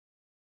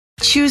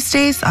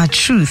Tuesdays are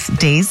truth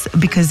days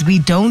because we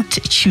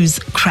don't choose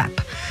crap.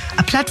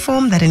 A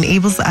platform that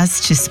enables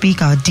us to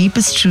speak our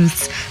deepest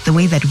truths the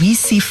way that we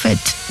see fit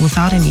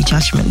without any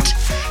judgment.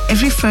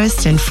 Every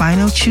first and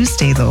final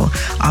Tuesday, though,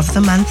 of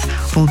the month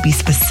will be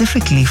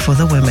specifically for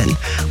the women,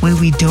 where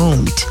we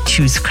don't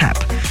choose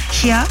crap.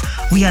 Here,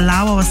 we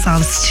allow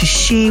ourselves to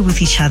share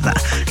with each other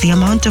the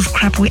amount of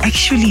crap we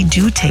actually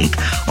do take,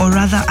 or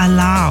rather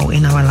allow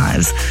in our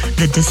lives.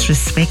 The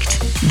disrespect,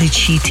 the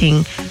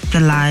cheating, the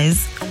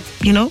lies,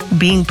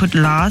 being put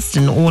last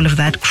and all of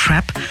that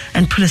crap,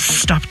 and put a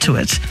stop to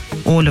it.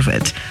 All of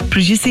it.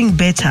 Producing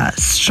better,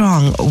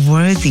 strong,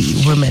 worthy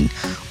women,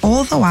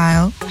 all the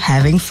while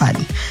having fun.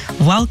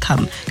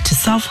 Welcome to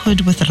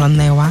Selfhood with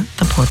Ronnewa,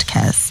 the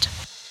podcast.